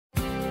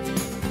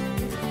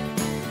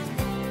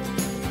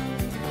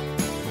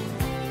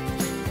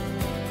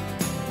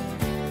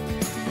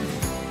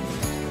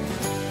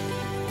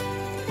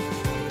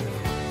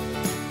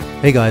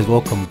Hey guys,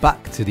 welcome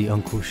back to the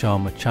Uncle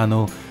Sharma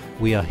channel.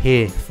 We are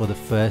here for the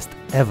first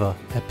ever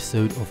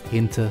episode of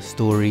Inter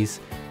Stories,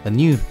 a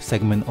new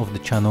segment of the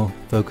channel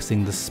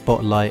focusing the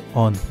spotlight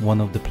on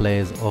one of the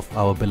players of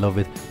our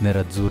beloved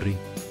Nerazzurri.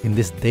 In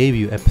this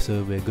debut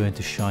episode, we're going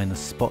to shine a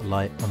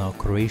spotlight on our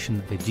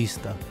Croatian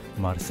regista,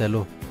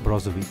 Marcelo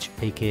Brozovic,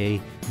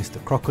 aka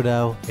Mr.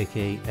 Crocodile,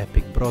 aka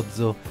Epic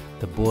Brozo,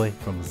 the boy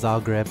from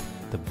Zagreb,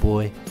 the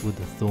boy with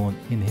the thorn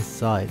in his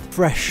side.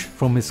 Fresh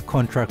from his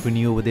contract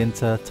renewal with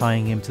Inter,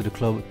 tying him to the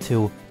club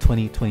till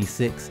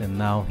 2026, and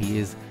now he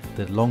is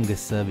the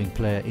longest serving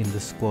player in the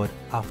squad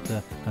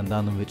after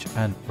Handanovic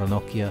and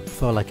Ranocchia.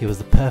 Felt like it was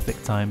the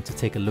perfect time to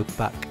take a look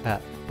back at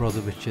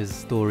Brozovic's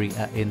story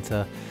at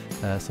Inter,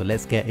 so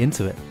let's get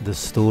into it. The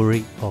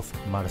story of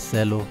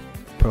Marcelo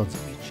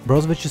Brozovic.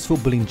 Brozovic's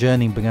footballing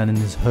journey began in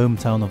his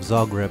hometown of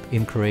Zagreb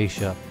in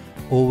Croatia.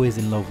 Always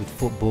in love with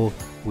football,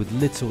 with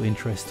little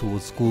interest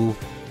towards school,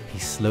 he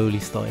slowly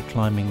started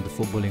climbing the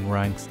footballing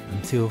ranks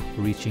until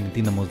reaching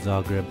Dinamo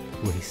Zagreb,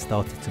 where he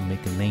started to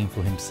make a name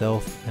for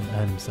himself and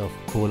earn himself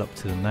a call up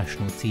to the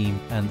national team,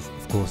 and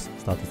of course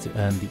started to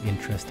earn the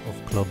interest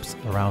of clubs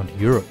around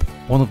Europe.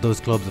 One of those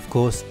clubs, of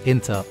course,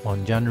 Inter.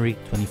 On January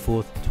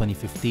 24th,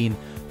 2015,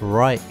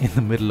 right in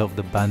the middle of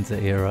the Banter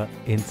era,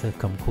 Inter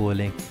come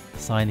calling,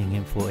 signing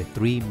him for a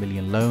 3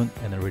 million loan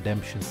and a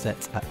redemption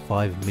set at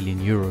 5 million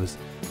euros,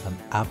 an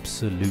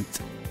absolute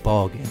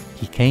bargain.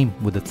 He came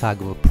with the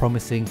tag of a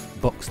promising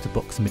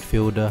box-to-box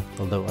midfielder,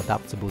 although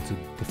adaptable to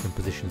different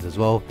positions as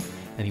well,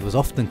 and he was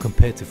often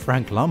compared to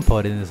Frank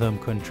Lampard in his home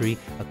country,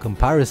 a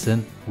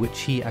comparison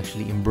which he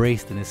actually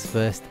embraced in his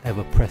first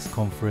ever press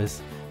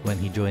conference when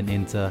he joined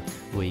Inter,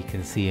 where you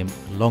can see him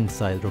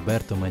alongside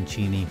Roberto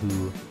Mancini,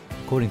 who,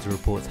 according to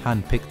reports,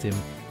 handpicked him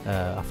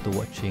after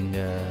watching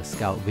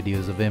scout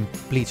videos of him.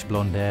 Bleached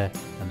blonde hair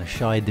and a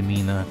shy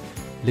demeanour.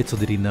 Little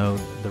did he know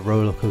the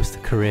roller coaster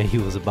career he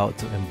was about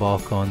to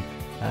embark on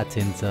at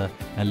Inter,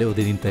 and little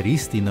did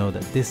Interisti know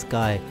that this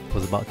guy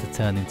was about to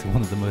turn into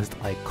one of the most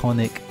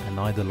iconic and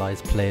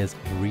idolized players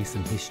of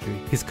recent history.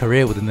 His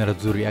career with the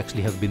Nerazzurri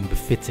actually has been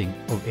befitting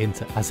of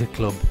Inter as a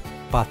club.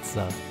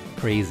 Pazza,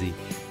 crazy.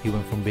 He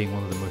went from being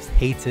one of the most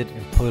hated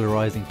and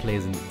polarizing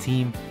players in the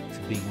team to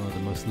being one of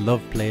the most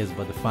loved players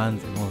by the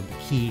fans and one of the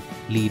key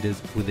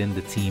leaders within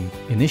the team.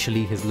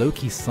 Initially, his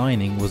low-key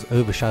signing was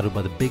overshadowed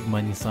by the big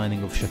money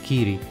signing of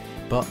Shaqiri,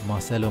 but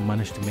Marcelo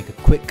managed to make a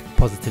quick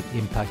positive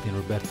impact in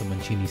Roberto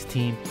Mancini's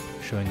team,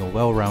 showing a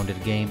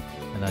well-rounded game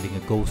and adding a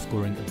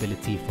goal-scoring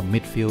ability from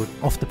midfield.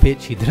 Off the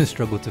pitch, he didn't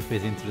struggle to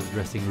fit into the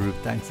dressing room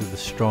thanks to the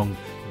strong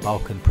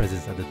Balkan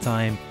presence at the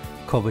time: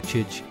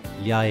 Kovacic,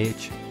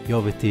 Ljajic,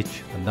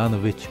 Jovetic,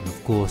 Handanovic, and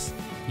of course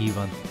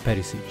Ivan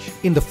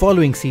Perisic. In the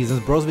following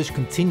seasons, Brozovic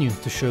continued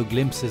to show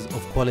glimpses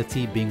of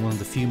quality, being one of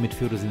the few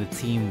midfielders in the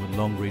team with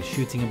long-range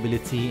shooting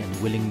ability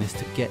and willingness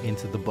to get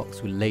into the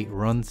box with late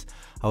runs.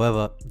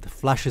 However, the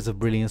flashes of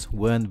brilliance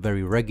weren't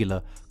very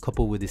regular,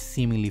 coupled with his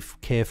seemingly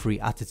carefree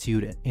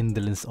attitude and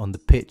indolence on the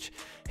pitch.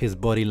 His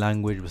body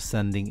language was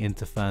sending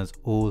Inter fans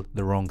all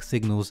the wrong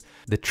signals.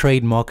 The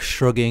trademark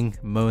shrugging,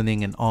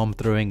 moaning and arm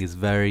throwing is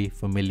very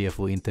familiar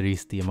for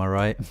Interisti, am I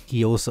right?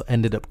 He also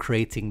ended up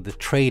creating the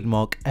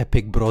trademark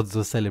Epic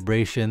Brozo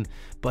celebration,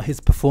 but his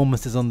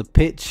performances on the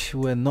pitch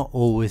were not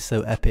always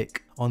so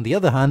epic. On the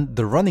other hand,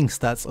 the running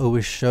stats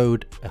always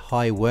showed a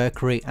high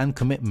work rate and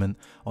commitment.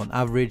 On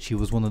average, he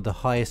was one of the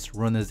highest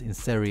runners in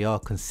Serie A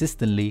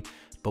consistently,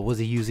 but was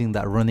he using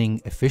that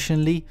running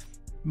efficiently?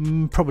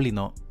 Probably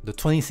not. The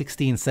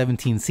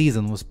 2016-17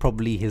 season was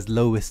probably his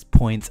lowest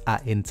point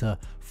at Inter,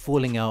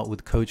 falling out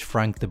with coach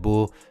Frank de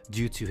Boer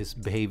due to his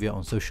behaviour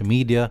on social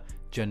media,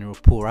 general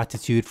poor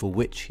attitude for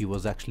which he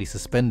was actually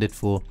suspended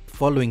for.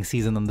 Following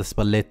season under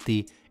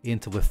Spalletti,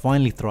 Inter were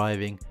finally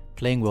thriving,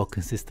 playing well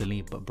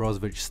consistently, but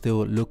Brozovic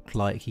still looked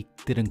like he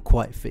didn't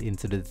quite fit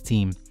into the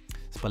team.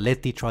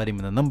 Spalletti tried him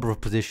in a number of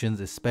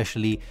positions,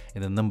 especially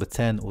in the number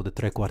 10 or the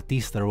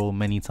trequartista role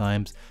many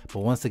times, but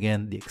once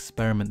again the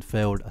experiment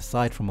failed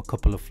aside from a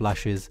couple of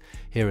flashes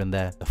here and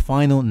there. The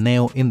final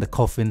nail in the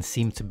coffin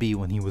seemed to be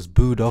when he was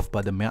booed off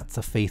by the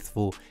Meazza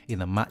faithful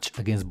in a match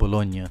against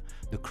Bologna.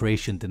 The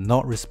Croatian did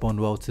not respond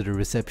well to the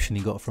reception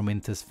he got from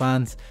Inter's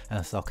fans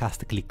and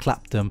sarcastically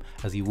clapped them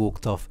as he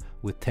walked off,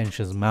 with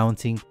tensions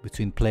mounting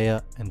between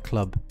player and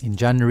club. In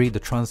January,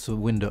 the transfer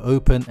window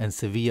opened and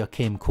Sevilla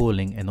came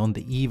calling, and on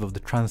the eve of the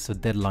transfer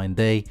deadline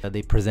day,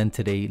 they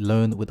presented a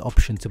loan with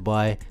option to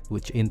buy,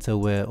 which Inter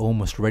were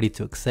almost ready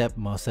to accept.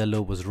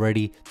 Marcelo was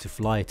ready to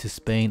fly to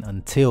Spain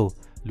until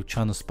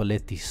Luciano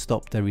Spalletti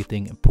stopped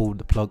everything and pulled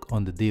the plug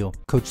on the deal.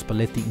 Coach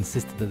Spalletti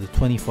insisted that the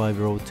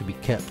 25-year-old to be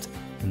kept,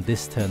 and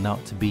this turned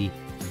out to be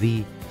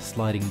the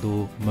sliding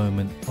door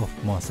moment of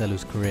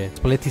Marcelo's career.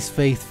 Spalletti's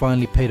faith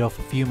finally paid off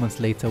a few months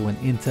later when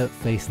Inter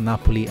faced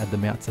Napoli at the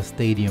Meazza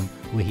Stadium,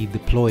 where he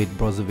deployed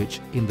Brozovic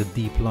in the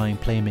deep-lying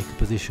playmaker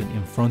position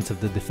in front of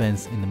the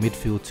defence in the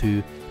midfield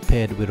two,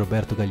 paired with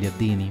Roberto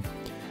Gagliardini.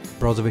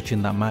 Brozovic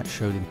in that match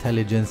showed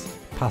intelligence,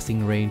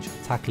 passing range,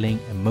 tackling,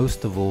 and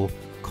most of all,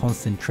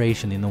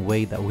 concentration in a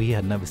way that we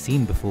had never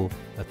seen before,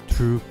 a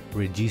true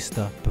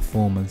regista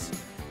performance.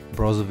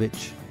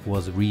 Brozovic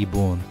was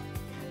reborn.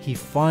 He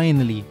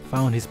finally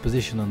found his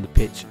position on the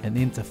pitch, and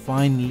Inter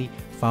finally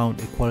found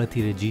a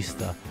quality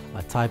regista,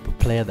 a type of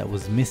player that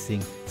was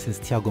missing since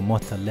Thiago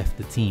Motta left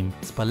the team.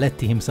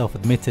 Spalletti himself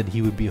admitted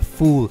he would be a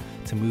fool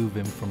to move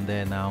him from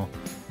there now,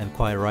 and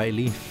quite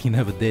rightly, he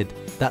never did.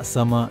 That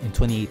summer in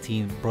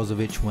 2018,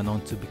 Brozovic went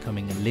on to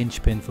becoming a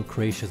linchpin for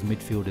Croatia's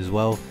midfield as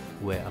well,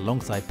 where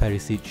alongside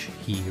Perisic,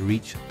 he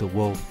reached the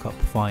World Cup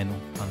final.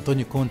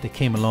 Antonio Conte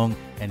came along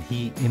and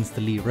he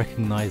instantly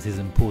recognized his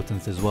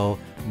importance as well,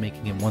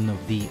 making him one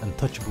of the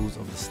untouchables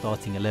of the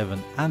starting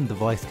 11 and the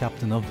vice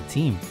captain of the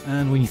team.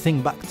 And when you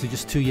think back to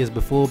just 2 years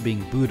before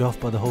being booed off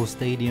by the whole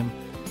stadium,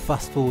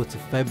 fast forward to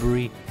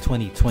February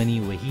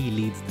 2020 where he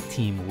leads the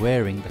team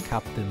wearing the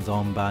captain's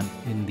armband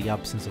in the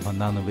absence of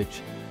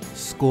Handanovic,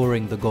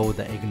 scoring the goal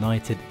that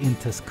ignited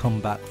Inter's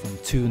comeback from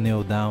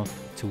 2-0 down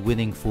to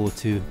winning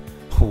 4-2.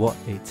 What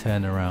a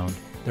turnaround.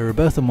 The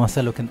rebirth of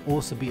Marcelo can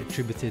also be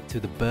attributed to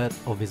the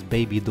birth of his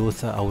baby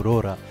daughter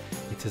Aurora.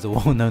 It is a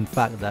well-known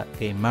fact that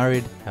getting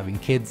married, having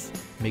kids,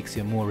 makes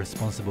you a more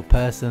responsible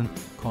person,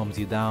 calms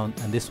you down,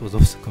 and this was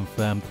also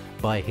confirmed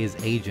by his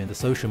agent. The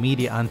social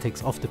media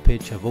antics off the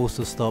pitch have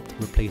also stopped,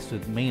 replaced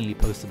with mainly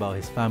posts about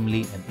his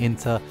family and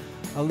Inter.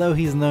 Although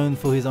he's known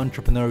for his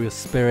entrepreneurial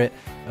spirit,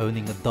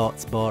 owning a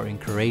darts bar in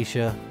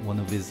Croatia, one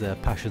of his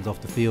passions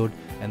off the field,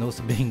 and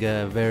also being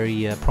a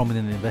very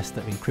prominent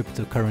investor in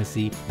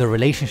cryptocurrency, the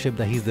relationship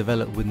that he's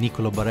developed with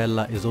Nicolo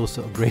Barella is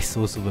also a great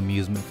source of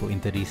amusement for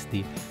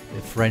Interisti.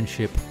 The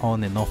friendship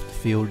on and off the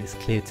field is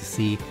clear to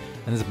see,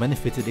 and has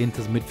benefited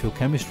Inter's midfield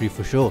chemistry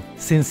for sure.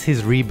 Since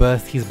his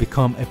rebirth, he's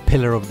become a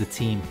pillar of the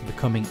team,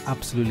 becoming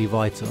absolutely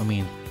vital. I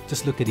mean,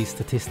 just look at these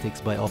statistics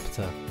by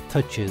Opta.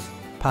 Touches,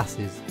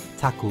 passes,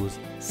 tackles,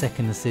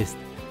 second assist.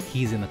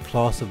 He's in a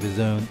class of his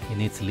own in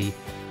Italy.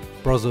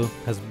 Brozo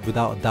has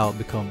without a doubt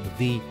become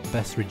the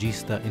best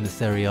regista in the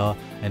Serie A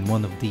and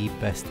one of the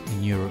best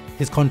in Europe.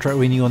 His contract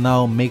renewal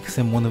now makes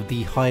him one of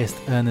the highest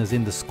earners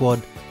in the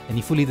squad, and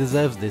he fully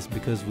deserves this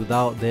because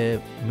without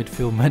their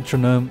midfield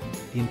metronome,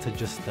 Inter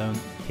just don't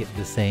hit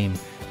the same.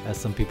 As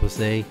some people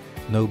say,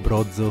 no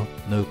Brozo,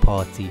 no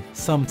party.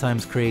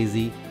 Sometimes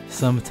crazy,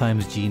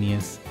 sometimes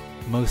genius,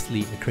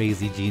 mostly a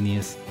crazy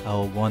genius,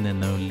 our one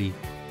and only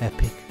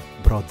epic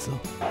Brozo.